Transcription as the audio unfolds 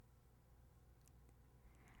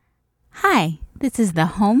This is the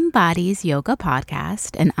Home Bodies Yoga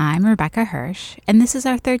Podcast, and I'm Rebecca Hirsch, and this is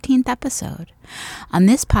our 13th episode. On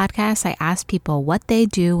this podcast, I ask people what they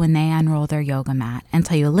do when they unroll their yoga mat and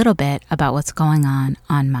tell you a little bit about what's going on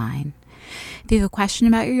mine. If you have a question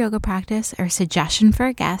about your yoga practice or a suggestion for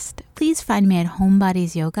a guest, please find me at Home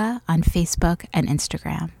Bodies Yoga on Facebook and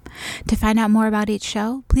Instagram. To find out more about each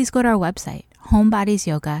show, please go to our website,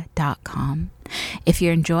 homebodiesyoga.com. If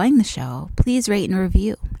you're enjoying the show, please rate and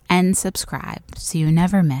review and subscribe so you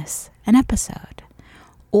never miss an episode.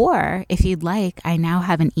 Or if you'd like, I now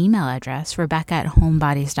have an email address,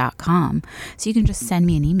 rebecca@homebodies.com, so you can just send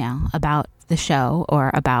me an email about the show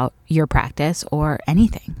or about your practice or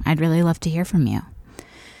anything. I'd really love to hear from you.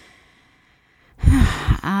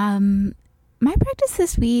 My practice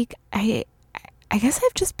this week, I guess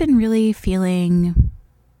I've just been really feeling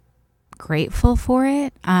grateful for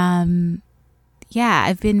it.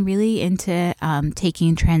 I've been really into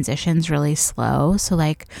taking transitions really slow. So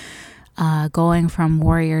going from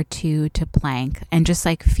warrior two to plank, and just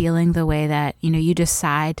like feeling the way that, you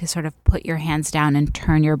decide to sort of put your hands down and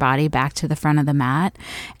turn your body back to the front of the mat,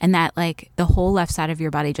 and that like the whole left side of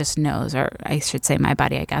your body just knows, or I should say my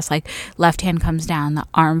body, I guess, like left hand comes down, the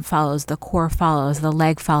arm follows, the core follows, the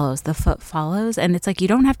leg follows, the foot follows. And it's like, you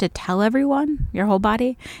don't have to tell everyone, your whole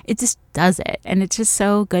body, it just does it. And it's just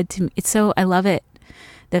so good to me. I love it.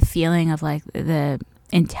 The feeling of like the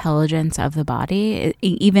intelligence of the body,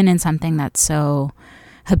 even in something that's so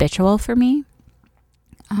habitual for me.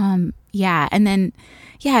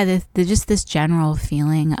 Just this general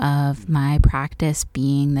feeling of my practice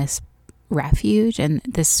being this refuge and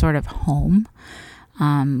this sort of home.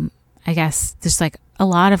 I guess just like a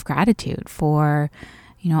lot of gratitude for,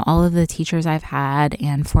 all of the teachers I've had,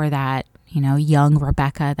 and for that, young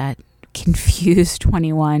Rebecca, that confused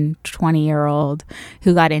 20-year-old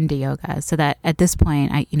who got into yoga. So that at this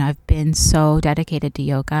point, I've been so dedicated to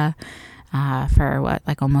yoga for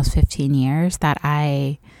almost 15 years that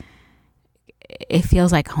it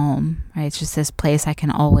feels like home, right? It's just this place I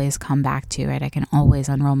can always come back to, right? I can always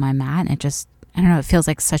unroll my mat. And it feels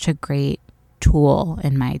like such a great tool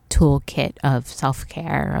in my toolkit of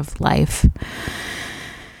self-care, of life.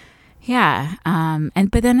 Yeah.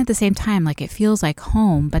 But then at the same time, like it feels like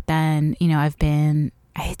home, but then,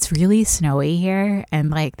 it's really snowy here,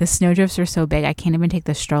 and like the snowdrifts are so big, I can't even take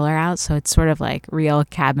the stroller out. So it's sort of like real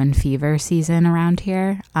cabin fever season around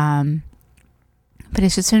here. But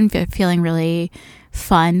it's just been feeling really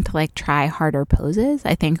fun to like try harder poses,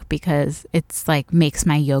 I think, because it's like makes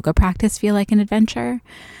my yoga practice feel like an adventure.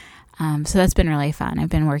 So that's been really fun. I've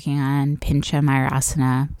been working on Pincha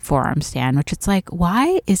Mayurasana forearm stand, which it's like,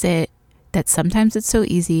 why is it that sometimes it's so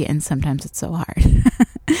easy and sometimes it's so hard?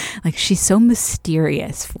 Like she's so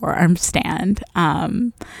mysterious forearm stand.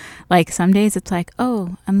 Like some days it's like,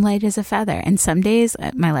 oh, I'm light as a feather. And some days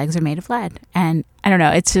my legs are made of lead. And I don't know,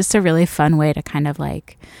 it's just a really fun way to kind of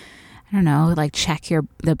like, I don't know, like check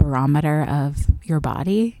the barometer of your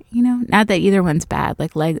body, not that either one's bad.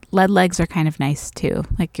 Like lead legs are kind of nice too.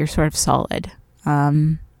 Like you're sort of solid.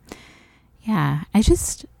 I've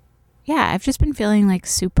just been feeling like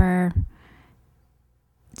super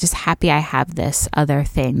just happy I have this other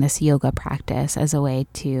thing, this yoga practice, as a way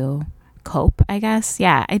to cope, I guess.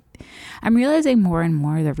 Yeah. I'm realizing more and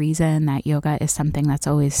more the reason that yoga is something that's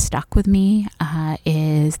always stuck with me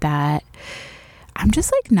is that I'm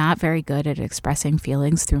just like not very good at expressing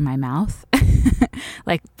feelings through my mouth,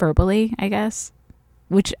 like verbally, I guess,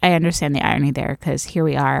 which I understand the irony there, because here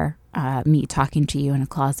we are, me talking to you in a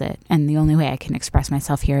closet, and the only way I can express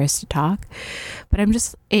myself here is to talk. But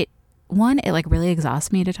it like really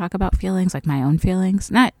exhausts me to talk about feelings, like my own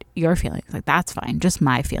feelings, not your feelings, like that's fine, just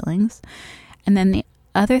my feelings. And then the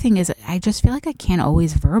other thing is I just feel like I can't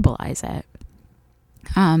always verbalize it.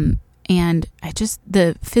 And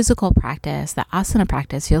the physical practice, the asana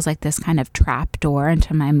practice, feels like this kind of trap door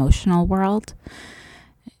into my emotional world.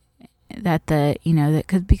 That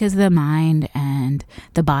because the mind and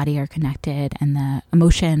the body are connected, and the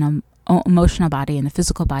emotional body and the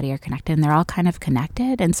physical body are connected, and they're all kind of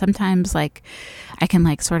connected. And sometimes like I can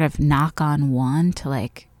like sort of knock on one to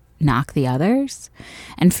like knock the others.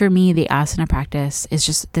 And for me, the asana practice is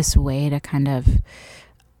just this way to kind of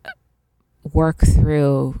work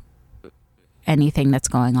through anything that's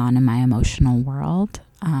going on in my emotional world.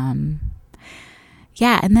 And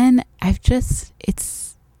then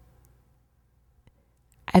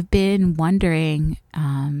I've been wondering,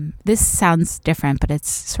 this sounds different, but it's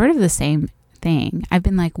sort of the same thing. I've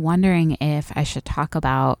been like wondering if I should talk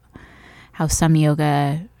about how some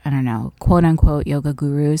yoga, I don't know, quote unquote yoga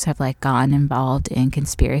gurus have like gotten involved in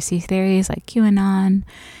conspiracy theories like QAnon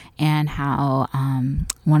and how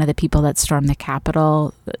one of the people that stormed the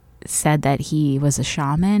Capitol said that he was a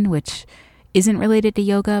shaman, which isn't related to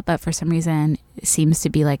yoga, but for some reason seems to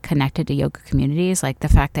be like connected to yoga communities. Like the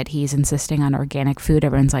fact that he's insisting on organic food,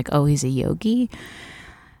 everyone's like, oh, he's a yogi.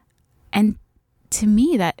 And to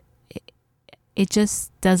me, that it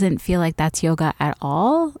just doesn't feel like that's yoga at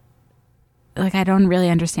all. Like, I don't really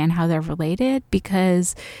understand how they're related,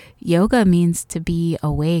 because yoga means to be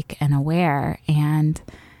awake and aware, and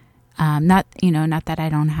not that I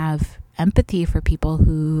don't have empathy for people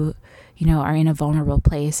who, are in a vulnerable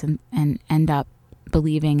place and end up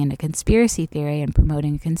believing in a conspiracy theory and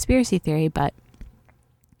promoting a conspiracy theory. But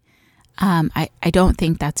I don't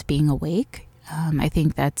think that's being awake. I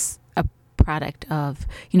think that's a product of,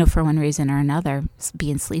 for one reason or another,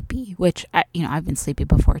 being sleepy, which, I've been sleepy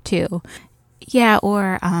before too. Yeah,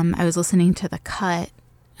 or I was listening to The Cut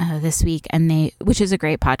this week, which is a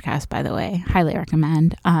great podcast, by the way, highly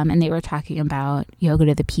recommend. And they were talking about yoga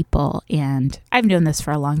to the people, and I've known this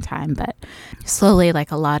for a long time, but slowly,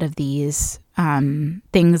 like a lot of these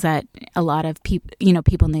things that a lot of people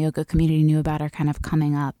in the yoga community knew about are kind of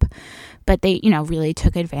coming up. But they, really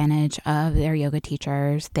took advantage of their yoga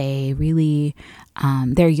teachers. They really,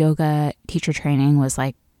 their yoga teacher training was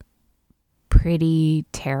like pretty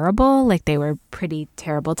terrible. Like they were pretty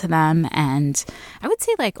terrible to them, and I would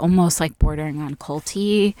say like almost like bordering on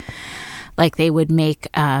culty. Like they would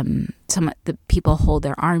make the people hold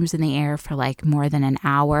their arms in the air for like more than an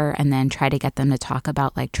hour, and then try to get them to talk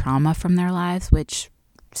about like trauma from their lives, which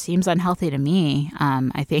seems unhealthy to me.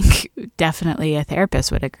 I think definitely a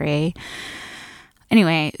therapist would agree.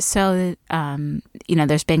 Anyway, so,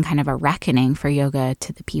 there's been kind of a reckoning for yoga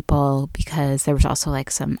to the people, because there was also like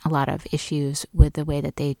a lot of issues with the way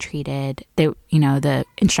that they treated the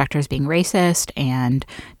instructors being racist, and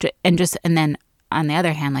then on the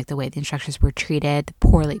other hand, like the way the instructors were treated,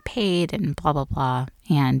 poorly paid, and blah, blah, blah.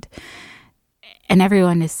 And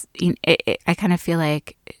everyone is, I kind of feel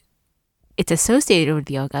like it's associated with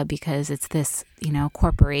yoga because it's this,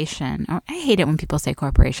 corporation. I hate it when people say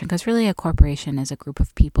corporation, because really a corporation is a group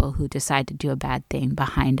of people who decide to do a bad thing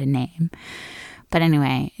behind a name. But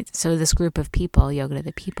anyway, so this group of people, Yoga to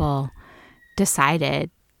the People, decided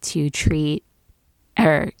to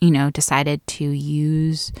decided to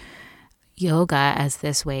use yoga as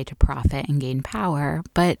this way to profit and gain power.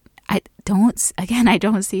 But I don't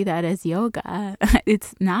see that as yoga.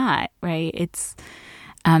 It's not, right? It's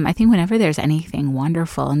I think whenever there's anything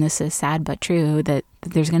wonderful, and this is sad but true, that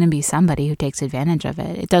there's going to be somebody who takes advantage of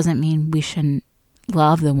it. It doesn't mean we shouldn't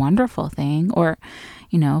love the wonderful thing or,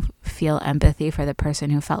 feel empathy for the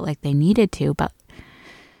person who felt like they needed to. But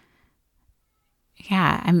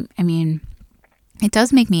yeah, I mean, it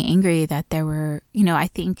does make me angry that there were, I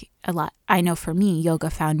think I know for me, yoga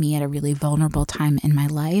found me at a really vulnerable time in my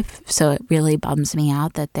life. So it really bums me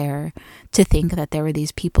out that to think that there were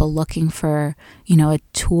these people looking for, a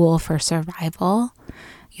tool for survival,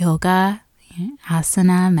 yoga,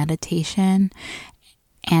 asana, meditation,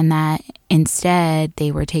 and that instead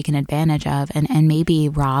they were taken advantage of and maybe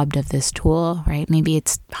robbed of this tool, right? Maybe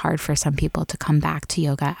it's hard for some people to come back to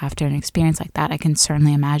yoga after an experience like that. I can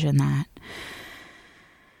certainly imagine that.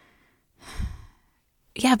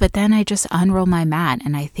 Yeah, but then I just unroll my mat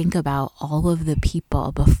and I think about all of the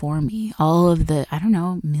people before me, all of the,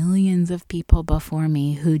 millions of people before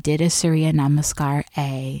me who did a Surya Namaskar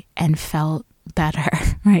A and felt better,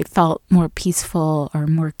 right? Felt more peaceful or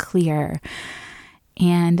more clear.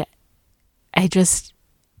 And I just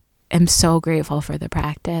am so grateful for the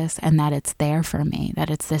practice and that it's there for me, that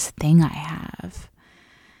it's this thing I have.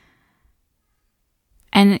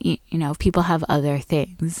 And, people have other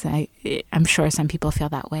things. I'm sure some people feel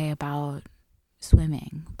that way about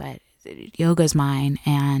swimming, but yoga's mine.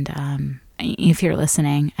 And if you're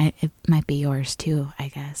listening, it might be yours too, I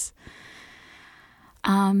guess.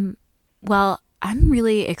 Well, I'm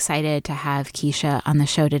really excited to have Keisha on the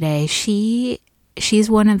show today. She's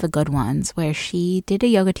one of the good ones where she did a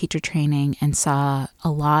yoga teacher training and saw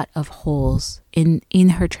a lot of holes in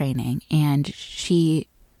her training. And she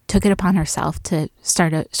took it upon herself to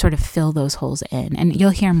start to sort of fill those holes in. And you'll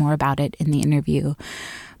hear more about it in the interview.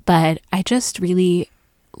 But I just really,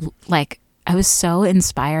 I was so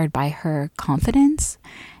inspired by her confidence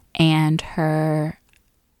and her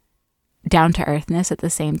down-to-earthness at the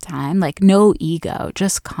same time. Like no ego,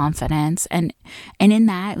 just confidence. And in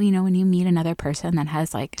that, when you meet another person that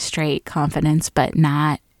has like straight confidence, but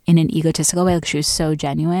not in an egotistical way, like she was so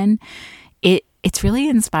genuine, it's really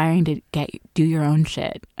inspiring to do your own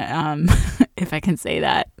shit, if I can say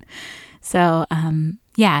that. So,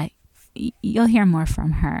 yeah, you'll hear more from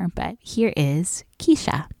her, but here is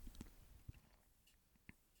Keisha.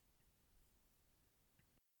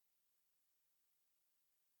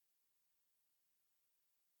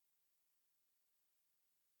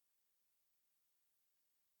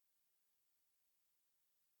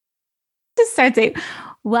 just start saying,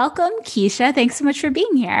 welcome, Keisha. Thanks so much for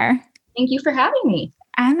being here. Thank you for having me.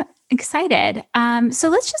 I'm excited. So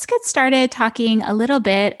let's just get started talking a little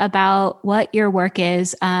bit about what your work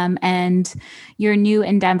is and your new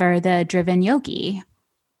endeavor, the Driven Yogi.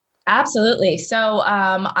 Absolutely. So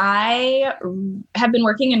I have been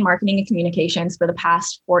working in marketing and communications for the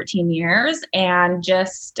past 14 years. And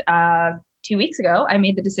just 2 weeks ago, I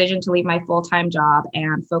made the decision to leave my full-time job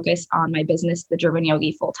and focus on my business, The Driven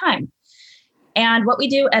Yogi, full-time. And what we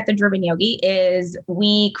do at The Driven Yogi is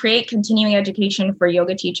we create continuing education for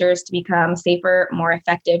yoga teachers to become safer, more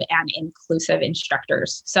effective, and inclusive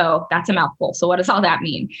instructors. So that's a mouthful. So what does all that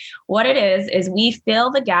mean? What it is we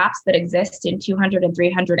fill the gaps that exist in 200 and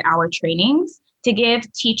 300 hour trainings to give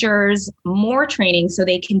teachers more training so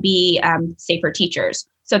they can be safer teachers.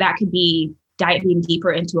 So that could be diving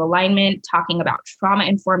deeper into alignment, talking about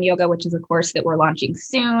trauma-informed yoga, which is a course that we're launching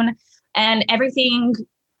soon, and everything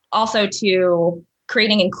also to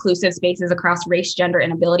creating inclusive spaces across race, gender,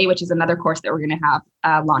 and ability, which is another course that we're going to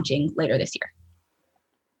have launching later this year.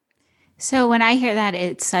 So when I hear that,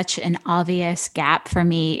 it's such an obvious gap for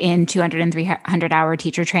me in 200 and 300 hour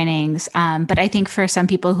teacher trainings. But I think for some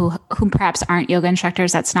people who perhaps aren't yoga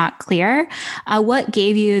instructors, that's not clear. What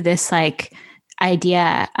gave you this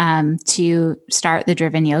idea to start the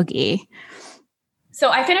Driven Yogi? So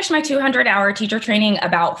I finished my 200-hour teacher training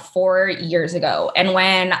about 4 years ago. And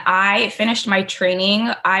when I finished my training,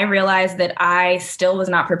 I realized that I still was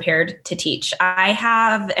not prepared to teach. I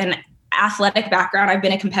have an athletic background. I've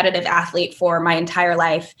been a competitive athlete for my entire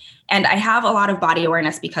life. And I have a lot of body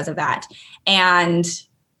awareness because of that and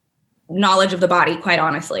knowledge of the body, quite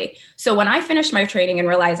honestly. So when I finished my training and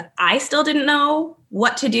realized I still didn't know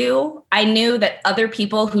what to do, I knew that other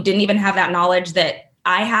people who didn't even have that knowledge that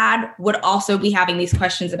I had would also be having these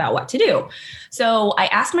questions about what to do. So I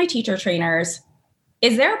asked my teacher trainers,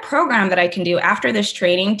 is there a program that I can do after this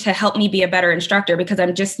training to help me be a better instructor? Because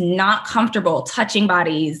I'm just not comfortable touching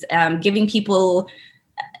bodies, giving people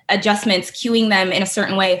adjustments, cueing them in a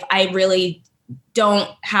certain way if I really don't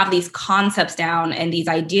have these concepts down and these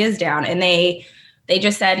ideas down. And they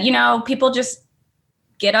just said, people just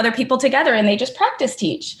get other people together and they just practice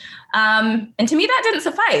teach. And to me, that didn't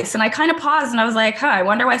suffice. And I kind of paused and I was like, I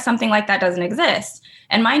wonder why something like that doesn't exist.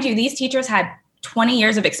 And mind you, these teachers had 20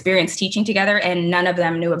 years of experience teaching together and none of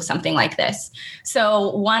them knew of something like this.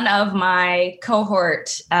 So one of my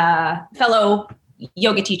cohort, fellow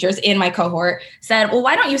yoga teachers in my cohort said, well,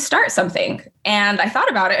 why don't you start something? And I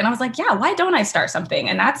thought about it and I was like, yeah, why don't I start something?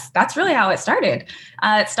 And that's really how it started.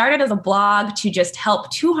 It started as a blog to just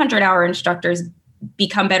help 200-hour instructors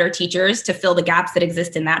become better teachers to fill the gaps that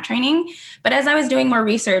exist in that training. But as I was doing more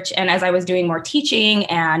research and as I was doing more teaching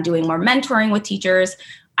and doing more mentoring with teachers,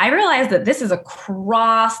 I realized that this is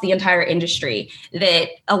across the entire industry, that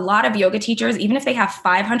a lot of yoga teachers, even if they have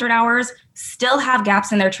 500 hours, still have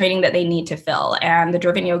gaps in their training that they need to fill. And the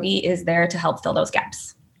Driven Yogi is there to help fill those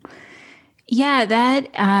gaps. Yeah, that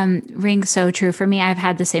rings so true for me. I've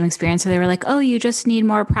had the same experience. So they were like, oh, you just need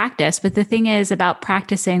more practice. But the thing is about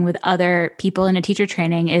practicing with other people in a teacher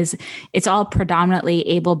training is it's all predominantly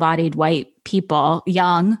able-bodied white people,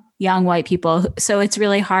 young white people. So it's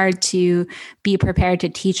really hard to be prepared to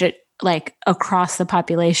teach it across the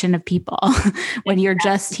population of people when you're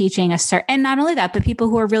just teaching a certain, and not only that, but people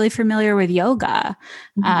who are really familiar with yoga.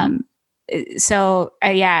 Mm-hmm.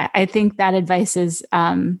 I think that advice is,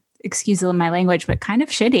 excuse my language, but kind of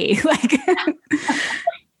shitty.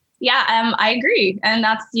 Yeah, I agree. And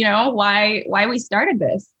that's, why we started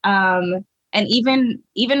this. And even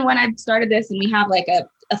when I started this and we have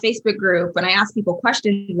a Facebook group and I ask people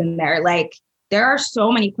questions in there, there are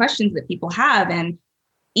so many questions that people have. And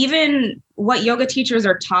even what yoga teachers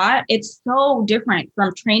are taught, it's so different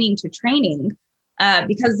from training to training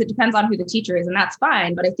because it depends on who the teacher is, and that's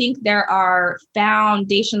fine. But I think there's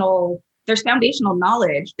foundational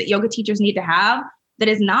knowledge that yoga teachers need to have that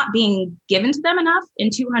is not being given to them enough in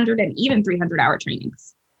 200 and even 300-hour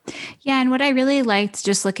trainings. Yeah. And what I really liked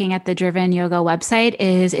just looking at the Driven Yoga website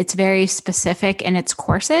is it's very specific in its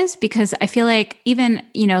courses, because I feel like even,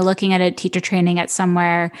 looking at a teacher training at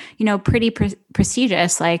somewhere, pretty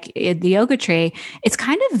prestigious, like the Yoga Tree, it's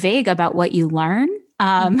kind of vague about what you learn.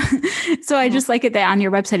 So I just like it that on your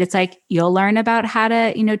website, it's like, you'll learn about how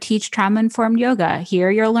to, teach trauma-informed yoga. Here,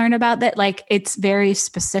 you'll learn about that. It's very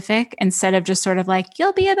specific instead of just sort of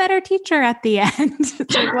you'll be a better teacher at the end.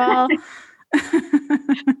 It's like, well,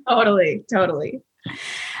 Totally.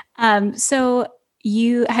 So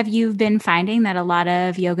you've been finding that a lot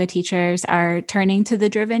of yoga teachers are turning to the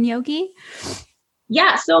Driven Yogi?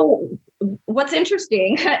 Yeah. So what's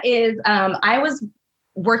interesting is I was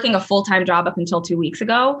working a full-time job up until 2 weeks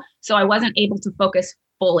ago. So I wasn't able to focus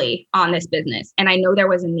fully on this business. And I know there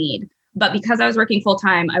was a need, but because I was working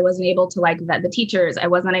full-time, I wasn't able to like vet the teachers. I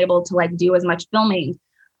wasn't able to like do as much filming.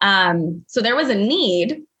 So there was a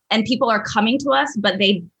need and people are coming to us, but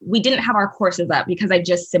we didn't have our courses up because I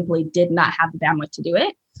just simply did not have the bandwidth to do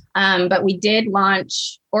it. But we did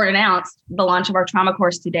launch or announced the launch of our trauma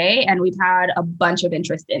course today. And we've had a bunch of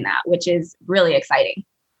interest in that, which is really exciting.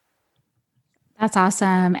 That's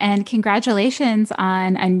awesome. And congratulations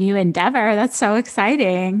on a new endeavor. That's so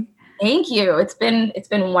exciting. Thank you. It's been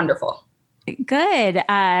wonderful. Good.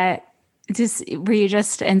 Were you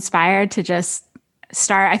just inspired to just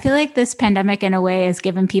start? I feel like this pandemic in a way has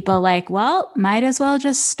given people like, well, might as well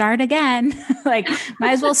just start again. Like,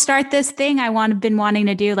 might as well start this thing been wanting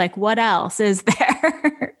to do. Like, what else is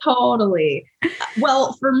there? Totally.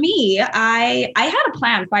 Well, for me, I had a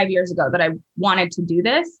plan 5 years ago that I wanted to do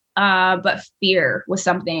this. But fear was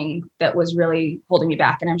something that was really holding me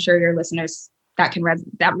back. And I'm sure your listeners that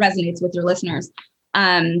resonates with your listeners.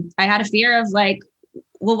 I had a fear of like,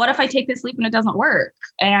 well, what if I take this leap and it doesn't work?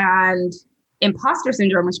 And imposter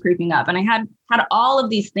syndrome was creeping up. And I had all of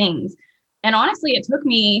these things. And honestly, it took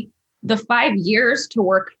me the 5 years to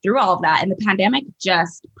work through all of that. And the pandemic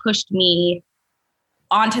just pushed me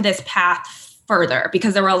onto this path further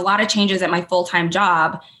because there were a lot of changes at my full-time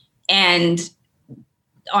job. And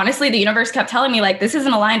honestly, the universe kept telling me like, this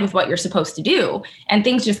isn't aligned with what you're supposed to do. And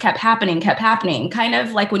things just kept happening. Kind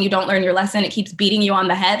of like when you don't learn your lesson, it keeps beating you on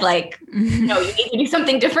the head. Like, no, you need to do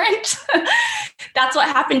something different. That's what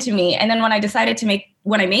happened to me. And then when I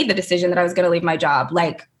made the decision that I was going to leave my job,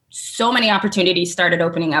 like so many opportunities started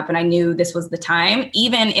opening up and I knew this was the time,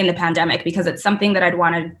 even in the pandemic, because it's something that I'd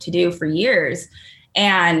wanted to do for years.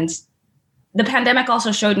 And the pandemic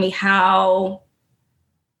also showed me how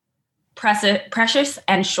precious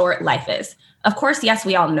and short life is. Of course, yes,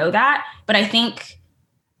 we all know that, but I think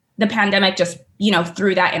the pandemic just,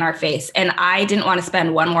 threw that in our face. And I didn't want to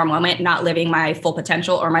spend one more moment not living my full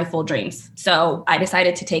potential or my full dreams. So I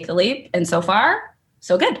decided to take the leap. And so far,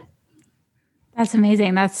 so good. That's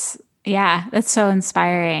amazing. That's so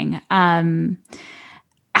inspiring.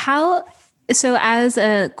 So as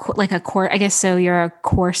a course, I guess, so you're a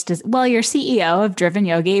course, you're CEO of Driven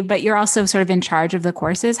Yogi, but you're also sort of in charge of the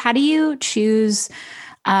courses. How do you choose,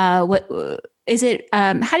 how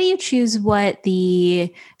do you choose what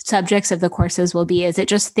the subjects of the courses will be? Is it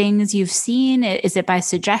just things you've seen? Is it by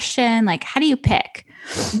suggestion? Like, how do you pick?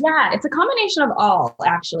 Yeah, it's a combination of all,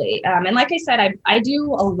 actually. And like I said, I do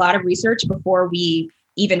a lot of research before we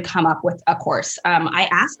even come up with a course. I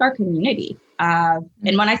ask our community. And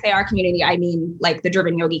when I say our community, I mean like the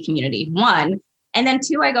Driven Yogi community, one. And then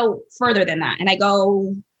two, I go further than that. And I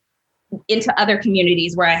go into other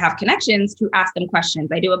communities where I have connections to ask them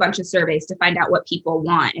questions. I do a bunch of surveys to find out what people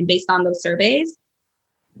want. And based on those surveys,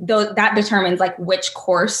 that determines like which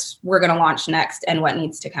course we're going to launch next and what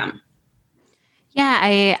needs to come. Yeah,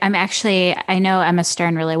 I know Emma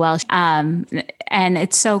Stern really well. And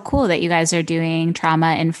it's so cool that you guys are doing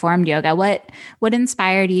trauma-informed yoga. What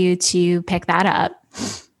inspired you to pick that up?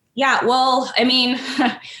 Yeah, well, I mean,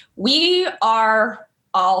 we are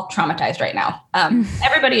all traumatized right now.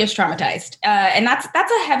 Everybody is traumatized. And that's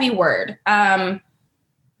a heavy word.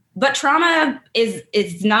 But trauma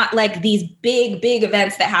is not like these big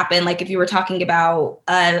events that happen. Like if you were talking about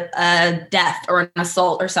a death or an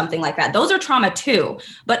assault or something like that, those are trauma too.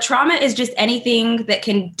 But trauma is just anything that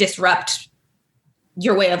can disrupt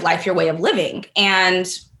your way of life, your way of living. And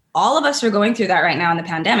all of us are going through that right now in the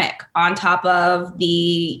pandemic, on top of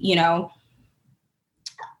the,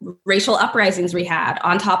 racial uprisings we had,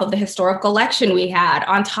 on top of the historical election we had,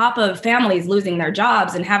 on top of families losing their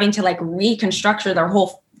jobs and having to like restructure their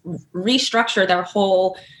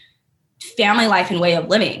whole family life and way of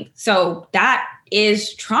living. So that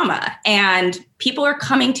is trauma. And people are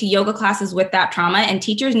coming to yoga classes with that trauma, and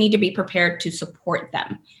teachers need to be prepared to support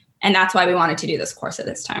them. And that's why we wanted to do this course at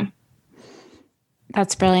this time.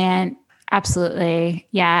 That's brilliant. Absolutely.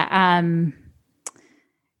 Yeah.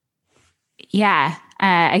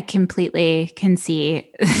 I completely can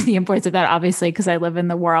see the importance of that, obviously, because I live in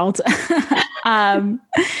the world.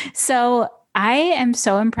 So I am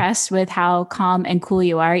so impressed with how calm and cool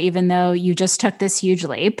you are, even though you just took this huge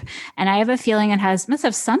leap. And I have a feeling it must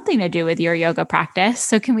have something to do with your yoga practice.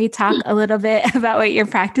 So can we talk a little bit about what your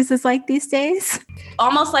practice is like these days?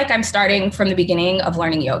 Almost like I'm starting from the beginning of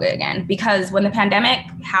learning yoga again, because when the pandemic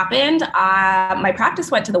happened, my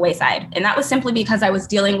practice went to the wayside. And that was simply because I was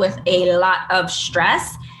dealing with a lot of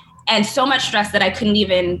stress, and so much stress that I couldn't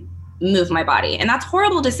even move my body. And that's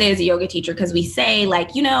horrible to say as a yoga teacher, because we say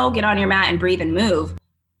like, get on your mat and breathe and move.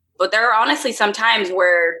 But there are honestly some times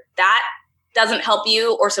where that doesn't help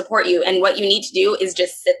you or support you. And what you need to do is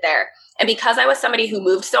just sit there. And because I was somebody who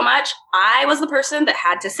moved so much, I was the person that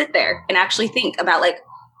had to sit there and actually think about like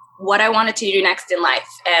what I wanted to do next in life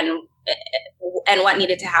and what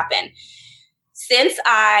needed to happen. Since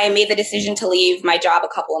I made the decision to leave my job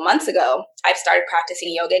a couple of months ago, I've started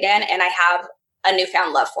practicing yoga again, and I have a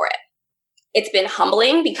newfound love for it. It's been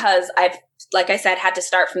humbling because I've, like I said, had to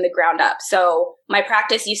start from the ground up. So my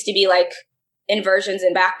practice used to be like inversions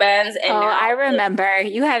and back bends. And I remember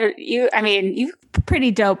you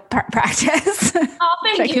pretty dope practice. Oh,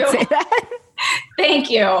 thank you. Say that. Thank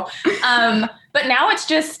you. But now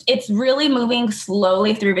it's really moving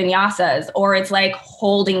slowly through vinyasas, or it's like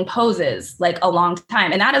holding poses like a long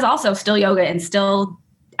time. And that is also still yoga and still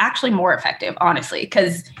actually more effective, honestly,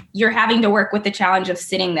 because you're having to work with the challenge of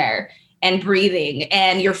sitting there and breathing,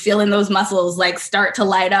 and you're feeling those muscles like start to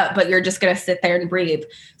light up, but you're just going to sit there and breathe.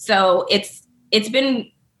 So it's been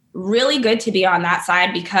really good to be on that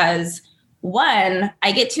side because, one,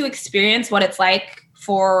 I get to experience what it's like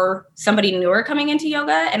for somebody newer coming into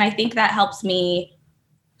yoga. And I think that helps me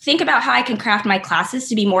think about how I can craft my classes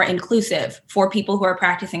to be more inclusive for people who are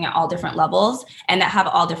practicing at all different levels and that have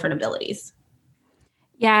all different abilities.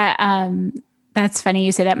 Yeah. That's funny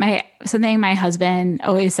you say that. Something my husband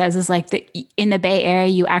always says is like in the Bay Area,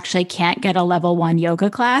 you actually can't get a level 1 yoga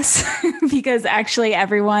class because actually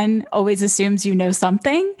everyone always assumes you know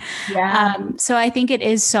something. Yeah. So I think it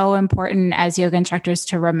is so important as yoga instructors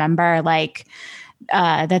to remember like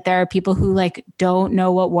that there are people who like don't know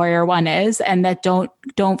what Warrior One is and that don't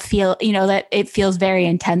feel, that it feels very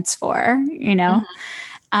intense for,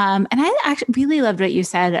 Mm-hmm. And I actually really loved what you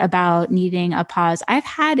said about needing a pause. I've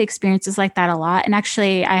had experiences like that a lot. And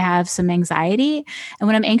actually I have some anxiety. And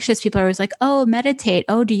when I'm anxious, people are always like, oh, meditate,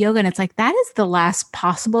 oh, do yoga. And it's like, that is the last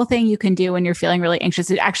possible thing you can do when you're feeling really anxious.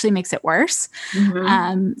 It actually makes it worse.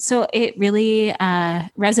 Mm-hmm. So it really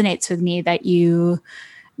resonates with me that you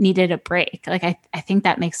needed a break. Like, I think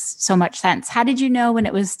that makes so much sense. How did you know when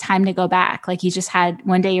it was time to go back? Like you just had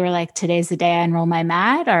one day you were like, today's the day I enroll my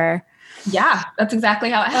mat, or? Yeah, that's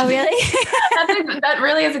exactly how it happened. Oh, really? That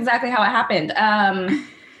really is exactly how it happened.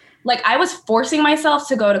 Like I was forcing myself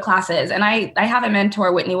to go to classes, and I have a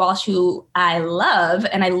mentor, Whitney Walsh, who I love,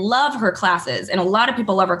 and I love her classes, and a lot of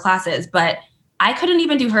people love her classes, but I couldn't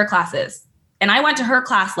even do her classes. And I went to her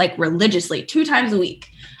class like religiously 2 times a week.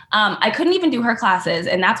 I couldn't even do her classes.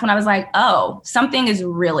 And that's when I was like, oh, something is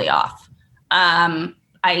really off. I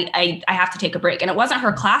have to take a break. And it wasn't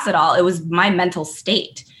her class at all. It was my mental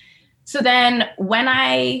state. So then when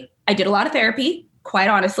I did a lot of therapy, quite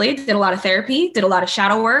honestly, did a lot of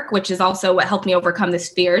shadow work, which is also what helped me overcome this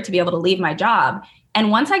fear to be able to leave my job.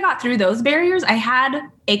 And once I got through those barriers, I had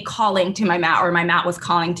a calling to my mat, or my mat was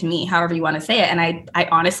calling to me, however you want to say it. And I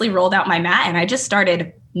honestly rolled out my mat and I just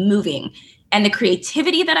started moving. And the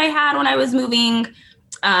creativity that I had when I was moving,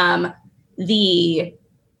 the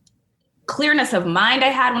clearness of mind I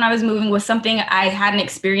had when I was moving was something I hadn't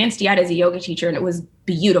experienced yet as a yoga teacher. And it was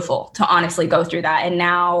beautiful to honestly go through that. And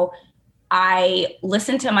now I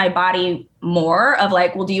listen to my body more of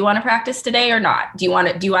like, well, do you want to practice today or not? Do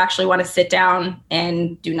you actually want to sit down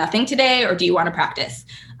and do nothing today? Or do you want to practice?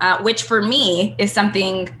 Which for me is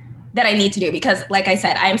something that I need to do because, like I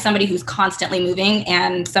said, I am somebody who's constantly moving,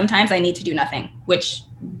 and sometimes I need to do nothing, which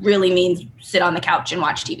really means sit on the couch and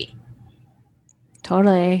watch TV.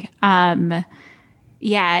 Totally.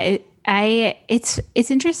 Yeah. It's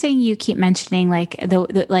interesting. You keep mentioning like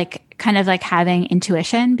the like kind of like having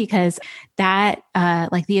intuition, because that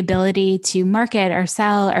like the ability to market or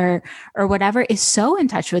sell or whatever is so in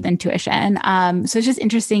touch with intuition. So it's just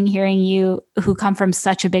interesting hearing you, who come from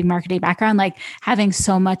such a big marketing background, like having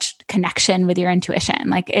so much connection with your intuition.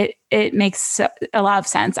 Like it makes a lot of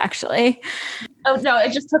sense, actually. Oh no,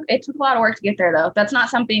 it took a lot of work to get there, though. That's not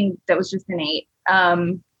something that was just innate.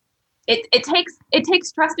 It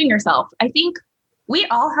takes trusting yourself. I think we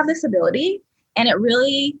all have this ability, and it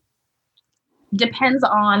really depends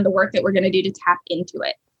on the work that we're going to do to tap into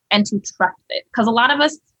it and to trust it. Because a lot of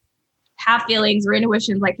us have feelings or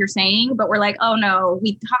intuitions, like you're saying, but we're like, oh no,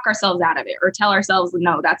 we talk ourselves out of it or tell ourselves,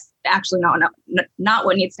 no, that's actually not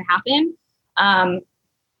what needs to happen.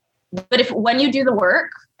 But when you do the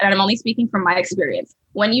work, and I'm only speaking from my experience,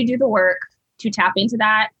 when you do the work to tap into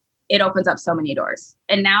that, it opens up so many doors.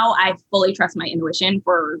 And now I fully trust my intuition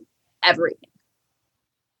for everything.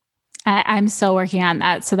 I'm still working on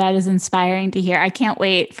that. So that is inspiring to hear. I can't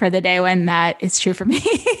wait for the day when that is true for me.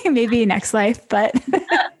 Maybe next life, but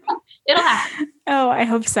it'll happen. Oh, I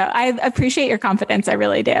hope so. I appreciate your confidence. I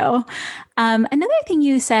really do. Another thing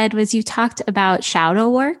you said was you talked about shadow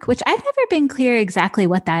work, which I've never been clear exactly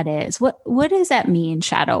what that is. What does that mean,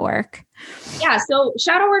 shadow work? Yeah. So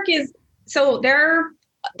shadow work is, so there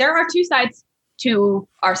are two sides to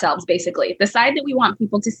ourselves, basically. The side that we want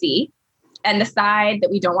people to see and the side that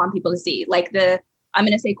we don't want people to see. Like I'm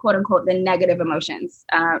going to say, quote unquote, the negative emotions,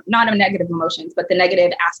 not negative emotions, but the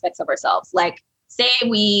negative aspects of ourselves. Like say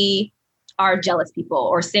we are jealous people,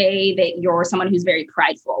 or say that you're someone who's very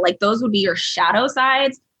prideful. Like those would be your shadow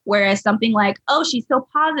sides. Whereas something like, oh, she's so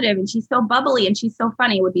positive and she's so bubbly and she's so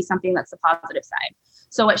funny would be something that's the positive side.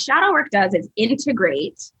 So what shadow work does is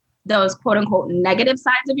integrate those quote unquote negative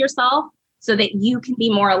sides of yourself so that you can be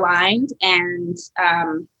more aligned and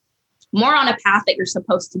more on a path that you're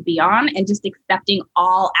supposed to be on, and just accepting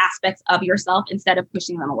all aspects of yourself instead of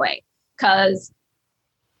pushing them away. Because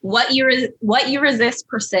what you resist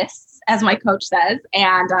persists, as my coach says.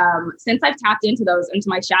 And since I've tapped into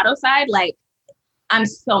my shadow side, like I'm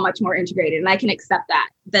so much more integrated and I can accept that,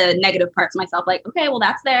 the negative parts of myself, like, okay, well,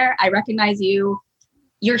 that's there. I recognize you.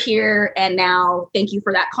 You're here. And now thank you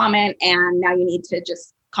for that comment. And now you need to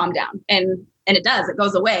just calm down. And it does, it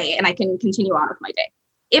goes away and I can continue on with my day,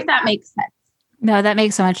 if that makes sense. No, that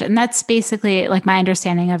makes so much. And that's basically like my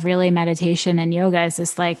understanding of really meditation and yoga is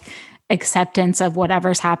this like acceptance of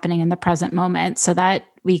whatever's happening in the present moment so that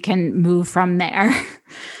we can move from there.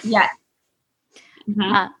 Yeah.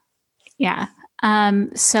 Mm-hmm. Yeah.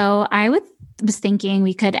 So I was thinking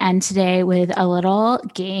we could end today with a little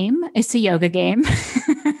game. It's a yoga game.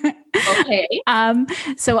 Okay.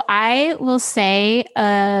 So I will say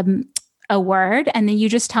a word, and then you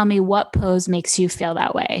just tell me what pose makes you feel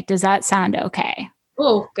that way. Does that sound okay?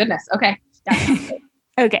 Oh, goodness. Okay. That sounds good.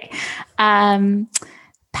 Okay.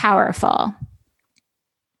 Powerful.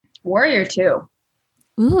 Warrior 2.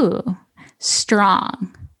 Ooh.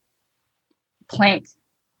 Strong. Plank.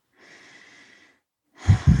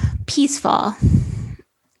 Peaceful.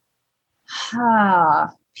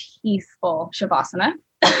 Peaceful. Shavasana.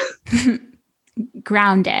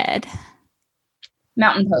 Grounded.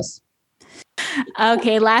 Mountain pose.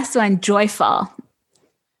 Okay, last one. Joyful.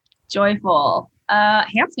 Joyful.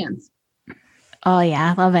 Handstands. Oh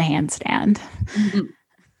yeah, I love a handstand.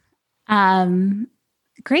 Mm-hmm.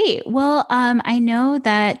 Great. Well, I know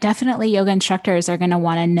that definitely yoga instructors are going to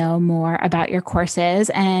want to know more about your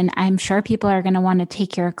courses, and I'm sure people are going to want to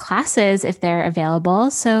take your classes if they're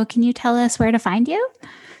available. So can you tell us where to find you?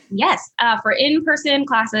 Yes. For in-person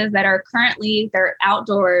classes that are currently, they're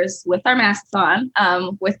outdoors with our masks on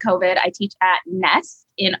with COVID, I teach at Nest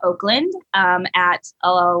in Oakland at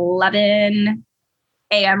 11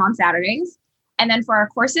 a.m. on Saturdays. And then for our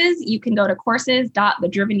courses, you can go to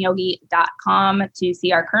courses.thedrivenyogi.com to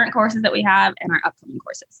see our current courses that we have and our upcoming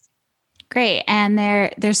courses. Great. And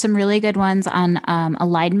there's some really good ones on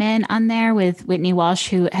alignment on there with Whitney Walsh,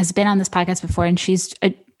 who has been on this podcast before, and she's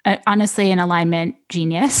honestly an alignment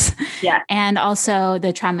genius. Yeah. And also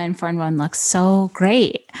the trauma-informed one looks so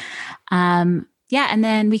great. Yeah. And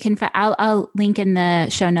then I'll link in the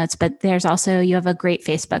show notes, but you have a great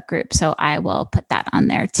Facebook group. So I will put that on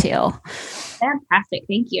there too. Fantastic.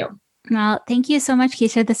 Thank you. Well, thank you so much,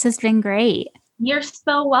 Keisha. This has been great. You're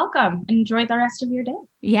so welcome. Enjoy the rest of your day.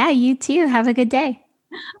 Yeah, you too. Have a good day.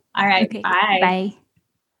 All right. Okay, bye. Bye.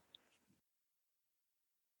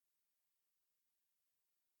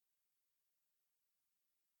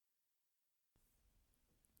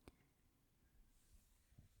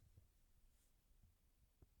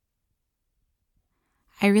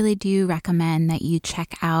 I really do recommend that you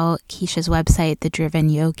check out Keisha's website, The Driven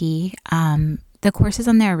Yogi. The courses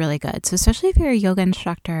on there are really good. So especially if you're a yoga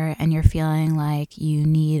instructor and you're feeling like you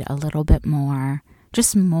need a little bit more,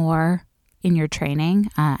 just more in your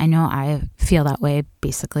training. I know I feel that way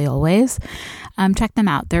basically always. Check them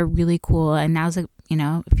out. They're really cool. And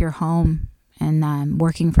if you're home and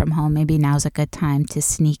working from home, maybe now's a good time to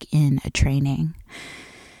sneak in a training.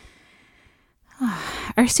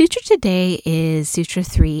 Our sutra today is Sutra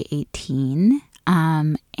 318,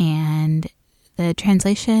 and the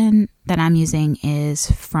translation that I'm using is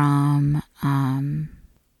from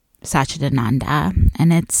Satchidananda,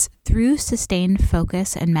 and it's through sustained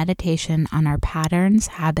focus and meditation on our patterns,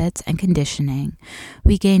 habits, and conditioning,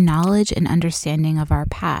 we gain knowledge and understanding of our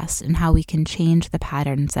past and how we can change the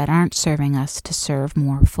patterns that aren't serving us to serve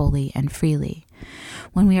more fully and freely.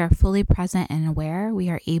 When we are fully present and aware, we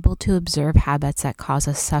are able to observe habits that cause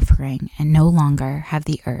us suffering and no longer have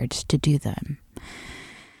the urge to do them.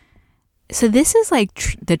 So this is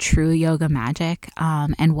like the true yoga magic,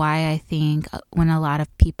 and why I think when a lot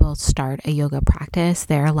of people start a yoga practice,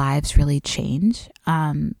 their lives really change,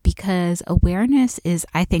 because awareness is,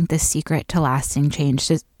 I think, the secret to lasting change,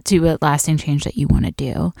 to a lasting change that you want to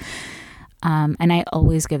do. And I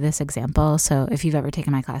always give this example. So if you've ever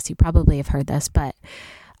taken my class, you probably have heard this, but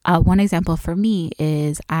one example for me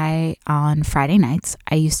is on Friday nights,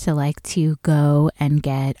 I used to like to go and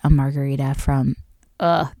get a margarita from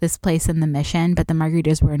this place in the Mission, but the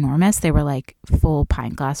margaritas were enormous. They were like full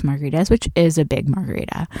pint glass margaritas, which is a big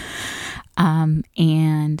margarita.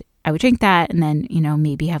 And I would drink that and then,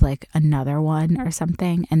 maybe have like another one or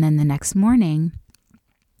something. And then the next morning,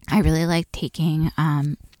 I really liked taking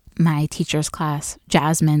my teacher's class,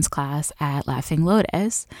 Jasmine's class at Laughing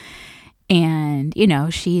Lotus. And,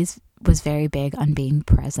 she was very big on being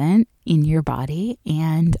present in your body.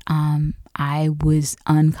 And I was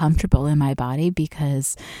uncomfortable in my body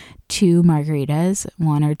because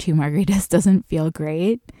one or two margaritas doesn't feel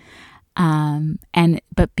great.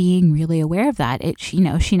 But being really aware of that, she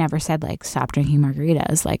never said like, stop drinking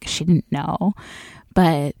margaritas. Like she didn't know,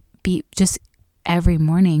 but just every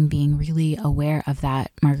morning being really aware of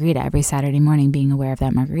that margarita, every Saturday morning being aware of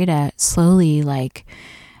that margarita, slowly, like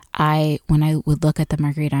when I would look at the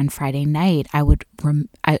margarita on Friday night,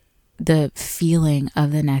 the feeling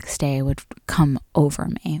of the next day would come over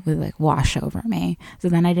me, would like wash over me. So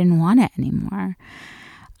then I didn't want it anymore.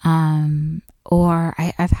 Or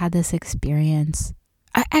I've had this experience.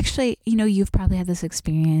 Actually, you've probably had this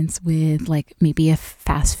experience with like maybe a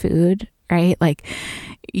fast food, right? Like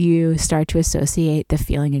you start to associate the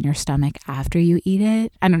feeling in your stomach after you eat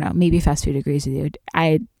it. I don't know, maybe fast food agrees with you.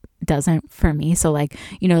 It doesn't for me. So like,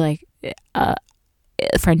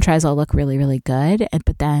 French fries all look really, really good.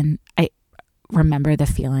 But then I remember the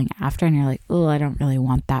feeling after and you're like, oh, I don't really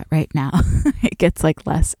want that right now. It gets like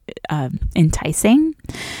less enticing.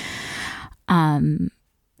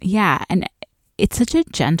 Yeah. And it's such a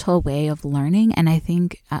gentle way of learning. And I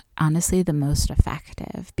think, honestly, the most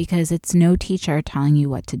effective, because it's no teacher telling you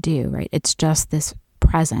what to do, right? It's just this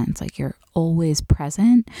presence, like you're always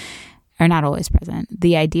present. Or not always present.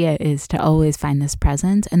 The idea is to always find this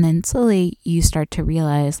presence. And then slowly you start to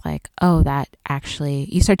realize like, oh, that actually,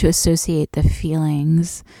 you start to associate the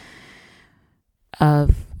feelings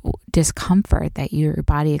of discomfort that your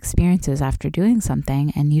body experiences after doing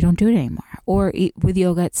something and you don't do it anymore. Or with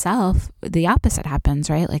yoga itself, the opposite happens,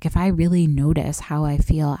 right? Like if I really notice how I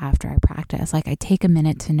feel after I practice, like I take a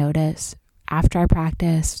minute to notice after I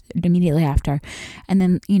practice, immediately after, and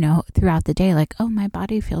then, throughout the day, like, oh, my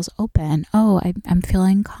body feels open. Oh, I'm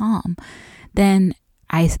feeling calm. Then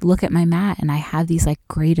I look at my mat and I have these like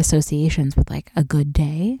great associations with like a good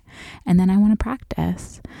day. And then I want to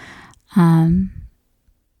practice.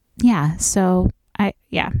 Yeah. So I'm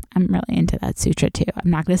really into that sutra too.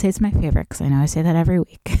 I'm not going to say it's my favorite because I know I say that every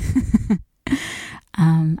week.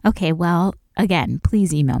 Okay. Well, again,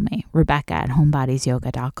 please email me,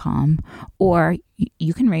 Rebecca@homebodiesyoga.com, or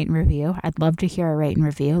you can rate and review. I'd love to hear a rate and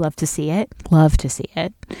review. Love to see it.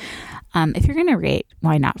 If you're going to rate,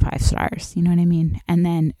 why not 5 stars? You know what I mean? And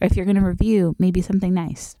then if you're going to review, maybe something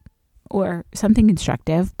nice or something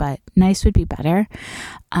constructive, but nice would be better.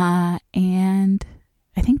 And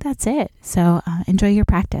I think that's it. So enjoy your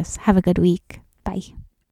practice. Have a good week. Bye.